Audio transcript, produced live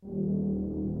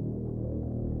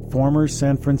Former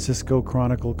San Francisco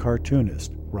Chronicle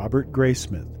cartoonist Robert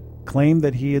Graysmith claimed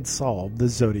that he had solved the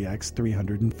Zodiac's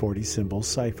 340 symbol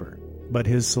cipher, but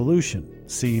his solution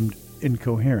seemed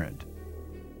incoherent.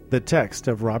 The text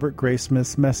of Robert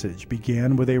Graysmith's message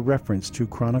began with a reference to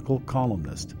Chronicle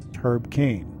columnist Herb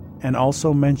Caen and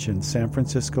also mentioned San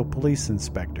Francisco Police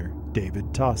Inspector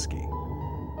David Toschi.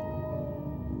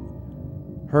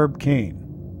 Herb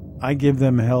Caen, I give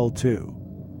them hell too.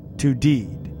 To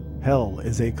deed, hell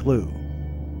is a clue.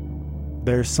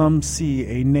 There some see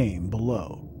a name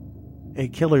below. A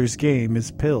killer's game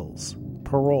is pills,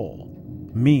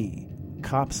 parole, me,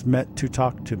 cops met to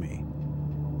talk to me.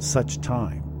 Such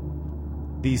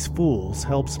time. These fools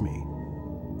helps me.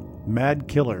 Mad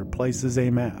killer places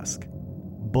a mask.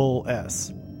 Bull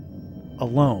S.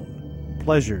 Alone.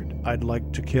 Pleasured, I'd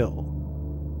like to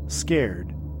kill.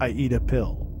 Scared, I eat a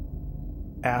pill.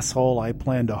 Asshole, I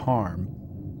plan to harm.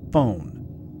 Phone.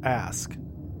 Ask.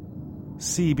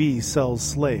 CB sells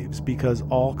slaves because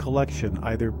all collection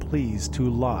either please to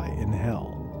lie in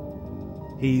hell.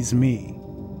 He's me.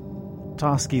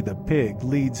 Toschi the pig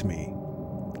leads me.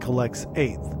 Collects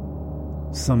eighth.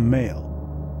 Some mail.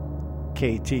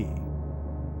 KT.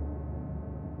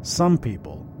 Some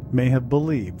people may have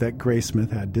believed that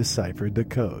Graysmith had deciphered the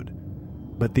code,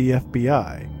 but the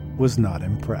FBI was not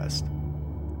impressed.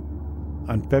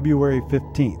 On February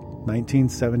 15,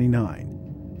 1979,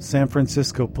 San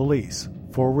Francisco police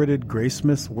forwarded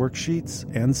Graysmith's worksheets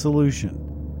and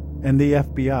solution, and the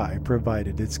FBI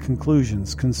provided its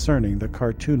conclusions concerning the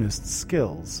cartoonist's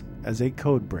skills as a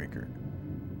codebreaker.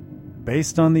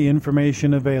 Based on the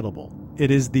information available,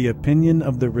 it is the opinion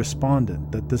of the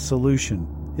respondent that the solution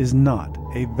is not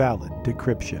a valid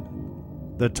decryption.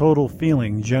 The total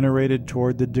feeling generated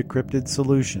toward the decrypted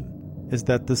solution is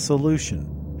that the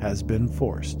solution has been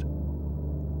forced.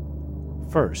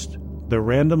 First, the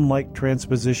random light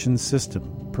transposition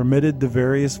system permitted the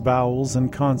various vowels and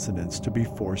consonants to be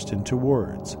forced into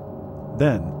words.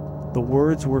 Then, the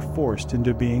words were forced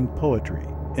into being poetry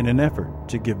in an effort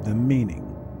to give them meaning.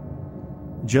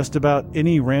 Just about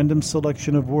any random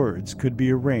selection of words could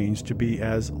be arranged to be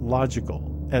as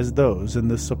logical as those in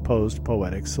the supposed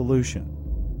poetic solution.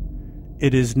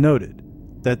 It is noted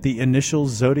that the initial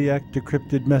Zodiac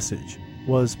decrypted message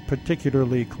was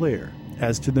particularly clear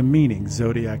as to the meaning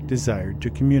Zodiac desired to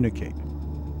communicate.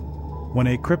 When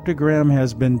a cryptogram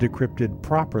has been decrypted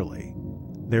properly,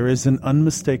 there is an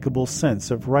unmistakable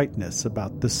sense of rightness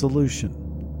about the solution.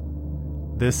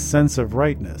 This sense of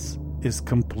rightness is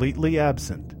completely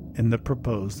absent in the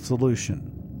proposed solution.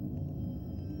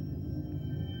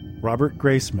 Robert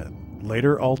Graysmith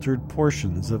later altered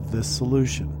portions of this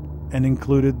solution and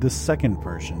included the second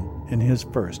version in his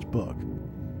first book.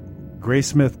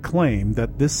 Graysmith claimed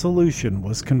that this solution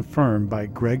was confirmed by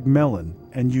Greg Mellon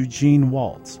and Eugene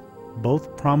Waltz,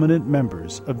 both prominent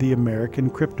members of the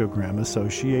American Cryptogram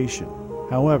Association.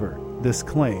 However, this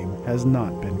claim has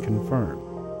not been confirmed.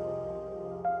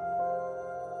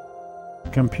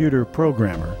 Computer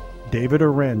programmer David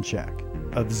Oranchak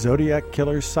of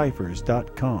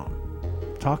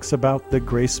ZodiacKillerCiphers.com talks about the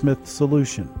Graysmith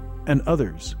solution and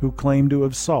others who claim to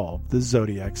have solved the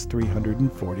Zodiac's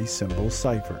 340 symbol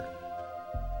cipher.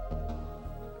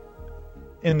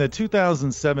 In the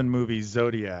 2007 movie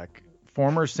Zodiac,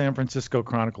 former San Francisco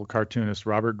Chronicle cartoonist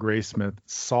Robert Graysmith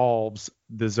solves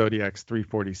the Zodiac's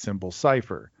 340 symbol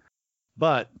cipher.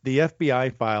 But the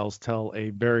FBI files tell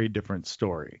a very different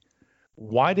story.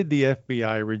 Why did the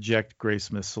FBI reject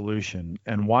Graysmith's solution,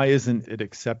 and why isn't it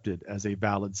accepted as a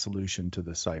valid solution to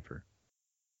the cipher?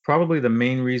 Probably the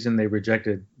main reason they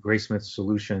rejected Graysmith's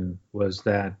solution was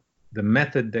that the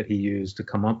method that he used to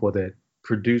come up with it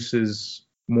produces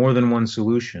more than one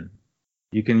solution.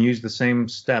 You can use the same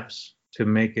steps to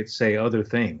make it say other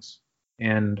things.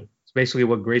 And basically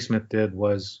what Graysmith did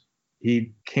was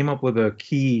he came up with a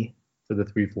key for the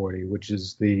 340, which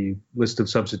is the list of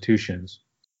substitutions.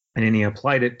 And then he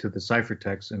applied it to the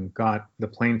ciphertext and got the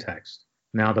plain text.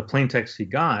 Now, the plain text he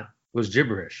got was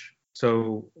gibberish.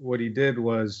 So what he did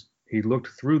was he looked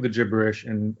through the gibberish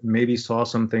and maybe saw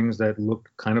some things that looked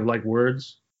kind of like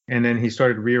words. And then he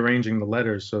started rearranging the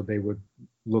letters so they would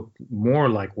look more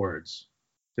like words.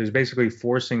 So he's basically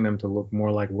forcing them to look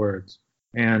more like words.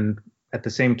 And at the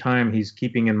same time, he's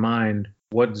keeping in mind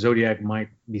what Zodiac might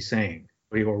be saying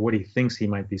or what he thinks he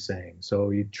might be saying. So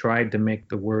he tried to make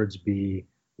the words be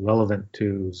relevant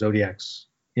to Zodiac's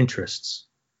interests,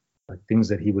 like things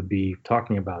that he would be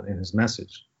talking about in his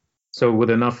message. So with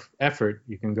enough effort,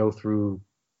 you can go through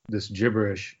this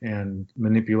gibberish and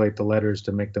manipulate the letters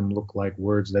to make them look like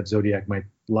words that Zodiac might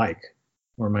like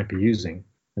or might be using.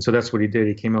 And so that's what he did.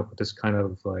 He came up with this kind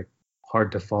of like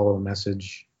hard to follow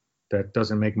message that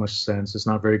doesn't make much sense. It's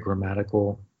not very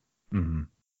grammatical. Mm-hmm.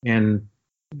 And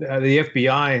the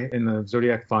FBI in the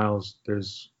Zodiac files,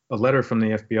 there's a letter from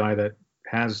the FBI that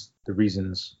has the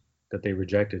reasons that they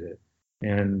rejected it.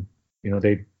 And,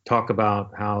 they talk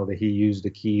about how he used the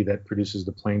key that produces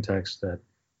the plain text that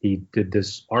he did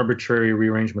this arbitrary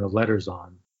rearrangement of letters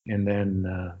on, and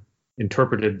then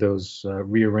interpreted those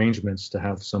rearrangements to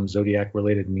have some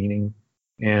Zodiac-related meaning.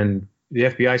 And the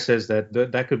FBI says that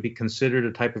that could be considered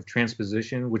a type of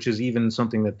transposition, which is even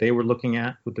something that they were looking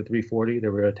at with the 340. They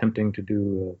were attempting to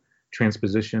do a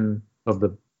transposition of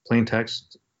the plain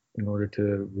text in order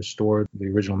to restore the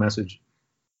original message.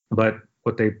 But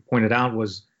what they pointed out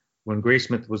was when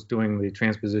Graysmith was doing the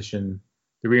transposition,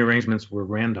 the rearrangements were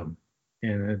random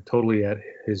and totally at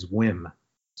his whim.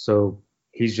 So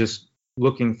he's just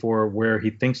looking for where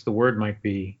he thinks the word might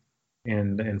be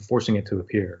and forcing it to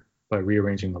appear by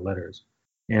rearranging the letters.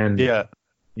 And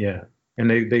and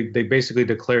they basically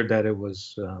declared that it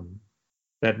was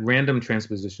that random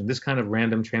transposition. This kind of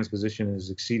random transposition is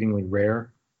exceedingly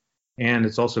rare, and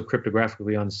it's also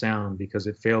cryptographically unsound because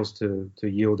it fails to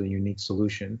yield a unique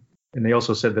solution. And they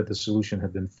also said that the solution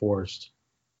had been forced,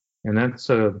 and that's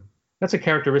a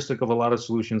characteristic of a lot of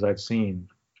solutions I've seen,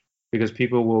 because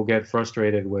people will get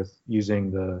frustrated with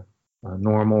using the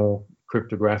normal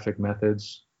cryptographic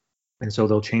methods. And so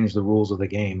they'll change the rules of the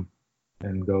game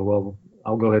and go, well,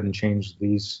 I'll go ahead and change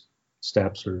these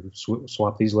steps or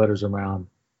swap these letters around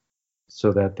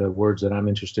so that the words that I'm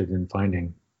interested in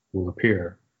finding will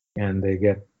appear. And they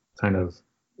kind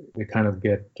of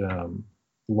get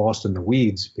lost in the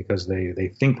weeds because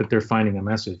they think that they're finding a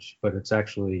message, but it's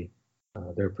actually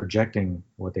they're projecting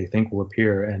what they think will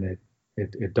appear, and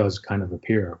it does kind of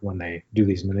appear when they do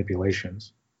these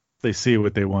manipulations. They see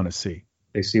what they want to see.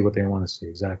 They see what they want to see,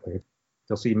 exactly.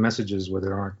 They'll see messages where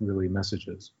there aren't really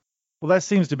messages. Well, that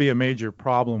seems to be a major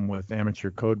problem with amateur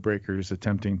code breakers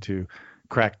attempting to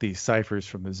crack these ciphers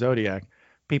from the Zodiac.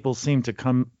 People seem to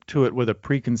come to it with a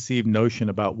preconceived notion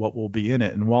about what will be in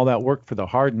it. And while that worked for the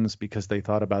Hardens because they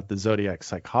thought about the Zodiac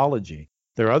psychology,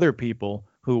 there are other people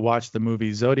who watch the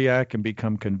movie Zodiac and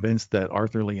become convinced that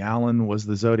Arthur Lee Allen was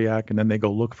the Zodiac, and then they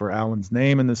go look for Allen's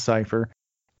name in the cipher.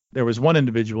 There was one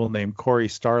individual named Corey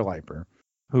Starliper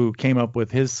who came up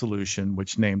with his solution,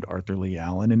 which named Arthur Lee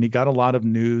Allen, and he got a lot of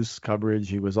news coverage.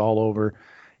 He was all over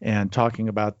and talking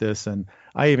about this, and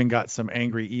I even got some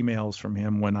angry emails from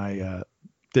him when I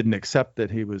didn't accept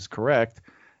that he was correct.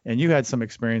 And you had some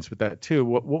experience with that too.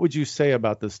 What would you say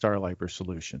about the Starliper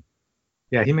solution?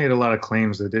 Yeah, he made a lot of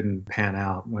claims that didn't pan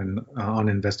out when on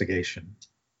investigation.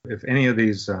 If any of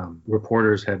these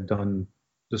reporters had done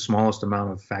the smallest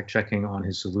amount of fact-checking on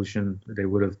his solution, they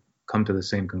would have come to the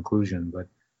same conclusion.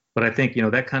 But I think,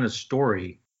 that kind of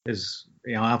story is,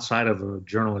 outside of a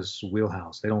journalist's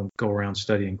wheelhouse. They don't go around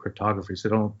studying cryptography, so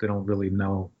they don't really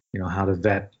know, how to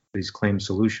vet these claimed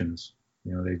solutions.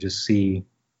 They just see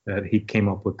that he came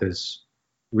up with this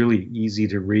really easy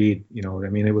to read,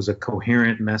 it was a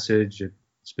coherent message. It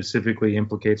specifically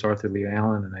implicates Arthur Lee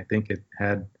Allen, and I think it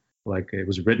had, it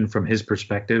was written from his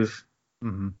perspective,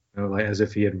 as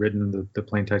if he had written the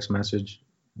plain text message,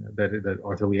 that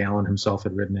Arthur Lee Allen himself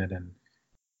had written it, and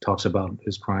talks about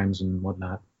his crimes and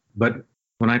whatnot. But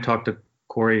when I talked to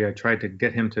Corey, I tried to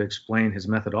get him to explain his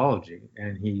methodology,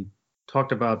 and he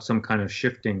talked about some kind of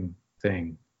shifting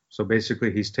thing. So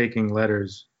basically, he's taking the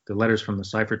letters from the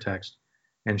ciphertext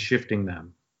and shifting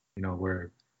them,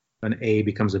 where an A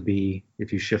becomes a B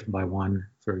if you shift by one,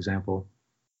 for example.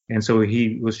 And so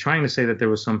he was trying to say that there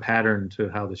was some pattern to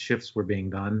how the shifts were being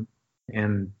done.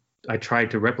 And I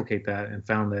tried to replicate that and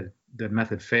found that the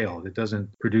method failed. It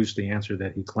doesn't produce the answer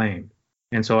that he claimed.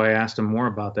 And so I asked him more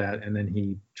about that. And then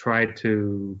he tried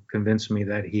to convince me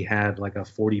that he had a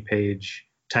 40-page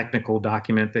technical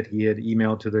document that he had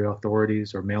emailed to the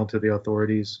authorities or mailed to the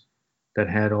authorities that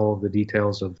had all of the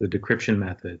details of the decryption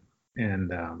method.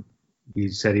 And he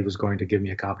said he was going to give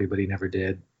me a copy, but he never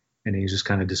did. And he just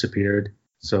kind of disappeared.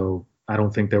 So I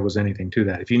don't think there was anything to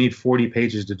that. If you need 40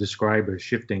 pages to describe a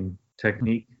shifting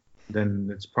technique, then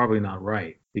it's probably not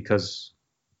right. Because,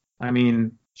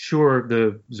 sure,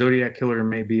 the Zodiac killer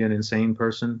may be an insane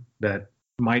person that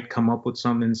might come up with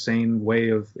some insane way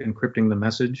of encrypting the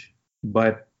message.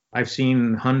 But I've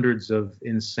seen hundreds of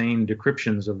insane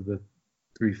decryptions of the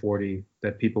 340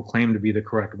 that people claim to be the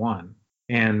correct one.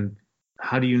 And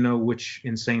how do you know which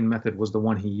insane method was the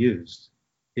one he used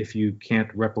if you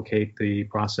can't replicate the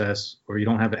process, or you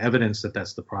don't have evidence that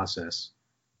that's the process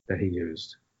that he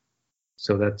used?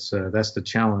 So that's the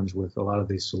challenge with a lot of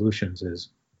these solutions is,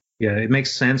 it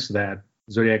makes sense that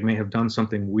Zodiac may have done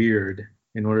something weird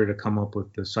in order to come up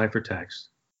with the ciphertext.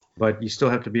 But you still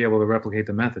have to be able to replicate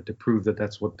the method to prove that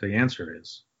that's what the answer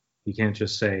is. You can't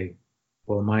just say,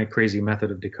 well, my crazy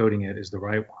method of decoding it is the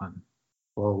right one.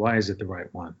 Well, why is it the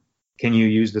right one? Can you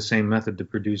use the same method to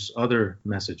produce other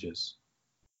messages?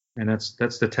 And that's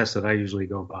the test that I usually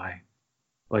go by.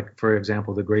 Like, for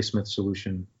example, the Graysmith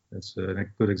solution, that's a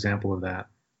good example of that,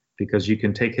 because you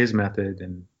can take his method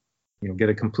and get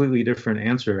a completely different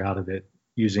answer out of it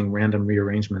using random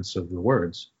rearrangements of the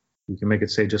words. You can make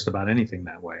it say just about anything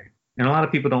that way. And a lot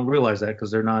of people don't realize that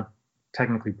because they're not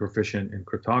technically proficient in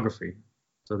cryptography.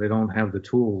 So they don't have the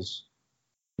tools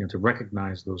to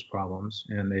recognize those problems,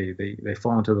 and they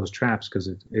fall into those traps because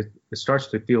it starts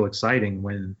to feel exciting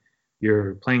when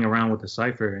you're playing around with the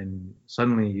cipher and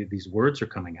suddenly these words are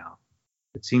coming out.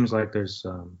 It seems like there's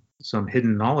some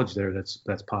hidden knowledge there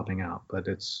that's popping out, but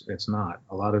it's not.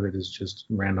 A lot of it is just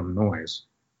random noise,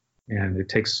 and it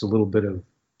takes a little bit of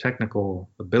technical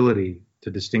ability to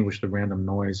distinguish the random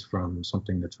noise from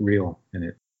something that's real in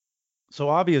it. So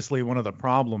obviously one of the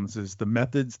problems is the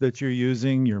methods that you're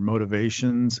using, your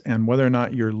motivations, and whether or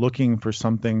not you're looking for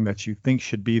something that you think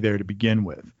should be there to begin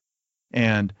with.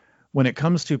 And when it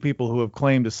comes to people who have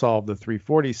claimed to solve the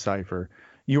 340 cipher,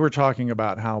 you were talking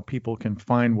about how people can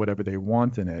find whatever they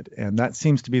want in it. And that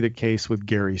seems to be the case with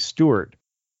Gary Stewart,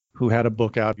 who had a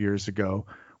book out years ago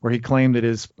where he claimed that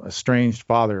his estranged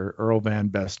father, Earl Van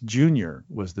Best Jr.,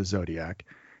 was the Zodiac.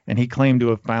 And he claimed to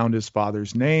have found his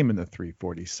father's name in the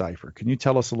 340 cipher. Can you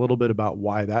tell us a little bit about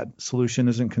why that solution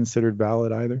isn't considered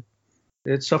valid either?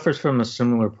 It suffers from a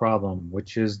similar problem,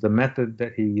 which is the method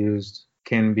that he used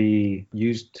can be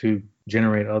used to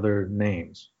generate other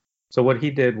names. So what he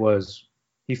did was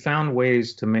he found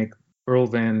ways to make Earl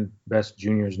Van Best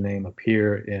Jr.'s name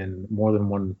appear in more than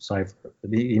one cipher.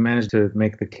 He managed to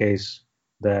make the case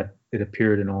that it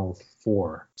appeared in all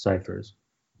 4 ciphers.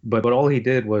 But all he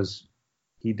did was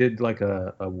he did like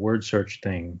a word search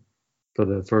thing for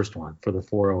the first one, for the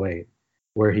 408,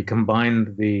 where he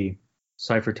combined the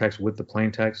ciphertext with the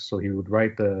plain text. So he would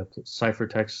write the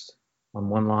ciphertext on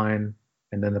one line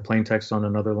and then the plain text on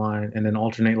another line, and then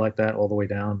alternate like that all the way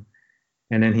down.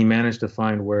 And then he managed to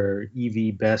find where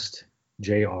EV Best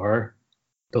JR,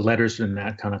 the letters in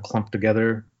that kind of clumped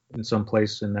together in some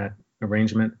place in that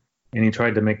arrangement. And he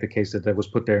tried to make the case that was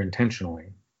put there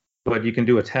intentionally. But you can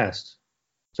do a test.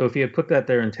 So if he had put that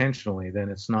there intentionally, then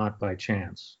it's not by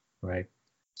chance, right?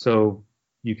 So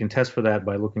you can test for that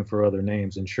by looking for other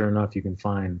names. And sure enough, you can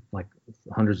find like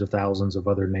hundreds of thousands of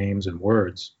other names and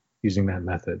words using that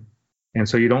method. And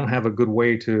so you don't have a good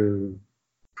way to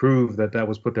prove that that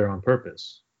was put there on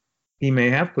purpose. He may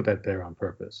have put that there on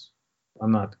purpose.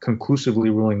 I'm not conclusively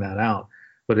ruling that out,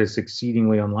 but it's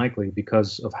exceedingly unlikely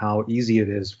because of how easy it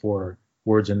is for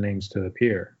words and names to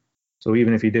appear. So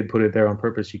even if he did put it there on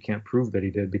purpose, you can't prove that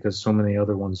he did because so many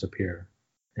other ones appear.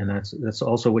 And that's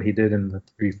also what he did in the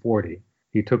 340.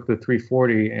 He took the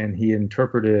 340 and he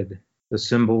interpreted the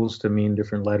symbols to mean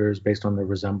different letters based on their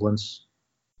resemblance.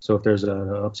 So if there's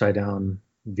an upside down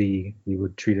V, he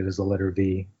would treat it as the letter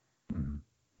V.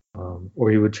 Mm-hmm. Or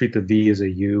he would treat the V as a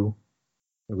U,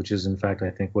 which is in fact,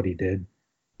 I think, what he did.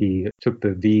 He took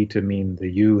the V to mean the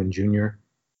U in junior.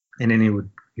 And then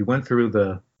he went through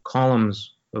the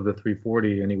columns of the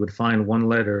 340 and he would find one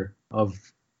letter of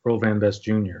Earl Van Best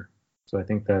Jr. So I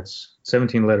think that's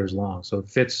 17 letters long. So it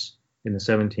fits in the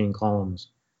 17 columns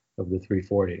of the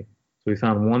 340. So we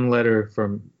found one letter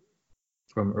from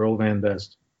Earl Van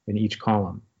Best in each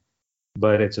column.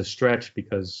 But it's a stretch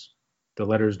because the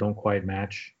letters don't quite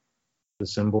match the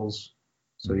symbols.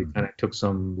 So he kind of took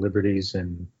some liberties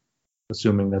in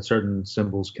assuming that certain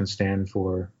symbols can stand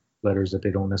for letters that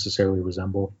they don't necessarily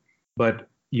resemble. But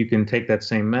you can take that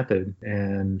same method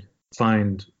and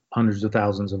find hundreds of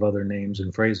thousands of other names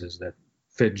and phrases that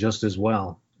fit just as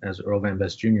well as Earl Van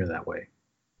Best Jr. that way.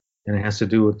 And it has to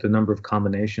do with the number of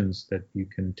combinations that you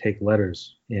can take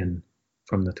letters in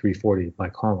from the 340 by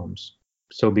columns.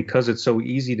 So because it's so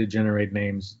easy to generate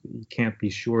names, you can't be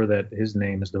sure that his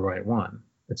name is the right one.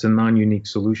 It's a non-unique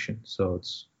solution, so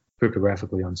it's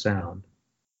cryptographically unsound.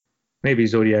 Maybe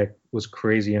Zodiac was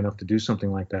crazy enough to do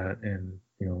something like that, and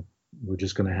we're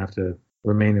just going to have to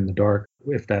remain in the dark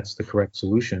if that's the correct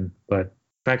solution. But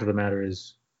the fact of the matter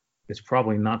is, it's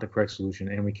probably not the correct solution,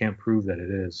 and we can't prove that it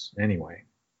is anyway.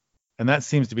 And that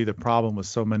seems to be the problem with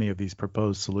so many of these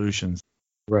proposed solutions.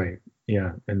 Right.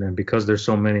 Yeah. And then because there's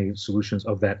so many solutions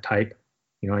of that type,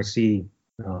 I see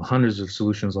hundreds of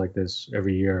solutions like this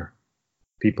every year.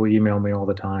 People email me all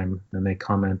the time and they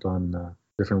comment on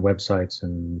different websites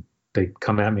and they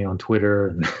come at me on Twitter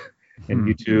and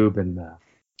YouTube. And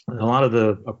a lot of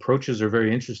the approaches are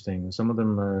very interesting. Some of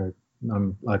them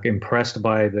I'm like impressed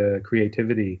by the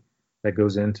creativity that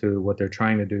goes into what they're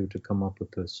trying to do to come up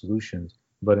with the solutions.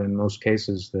 But in most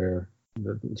cases, the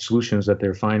solutions that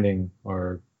they're finding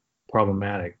are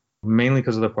problematic, mainly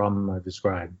because of the problem I've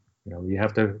described. You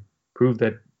have to prove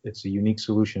that it's a unique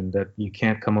solution, that you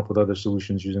can't come up with other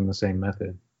solutions using the same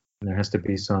method. And there has to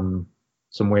be some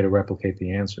way to replicate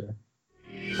the answer.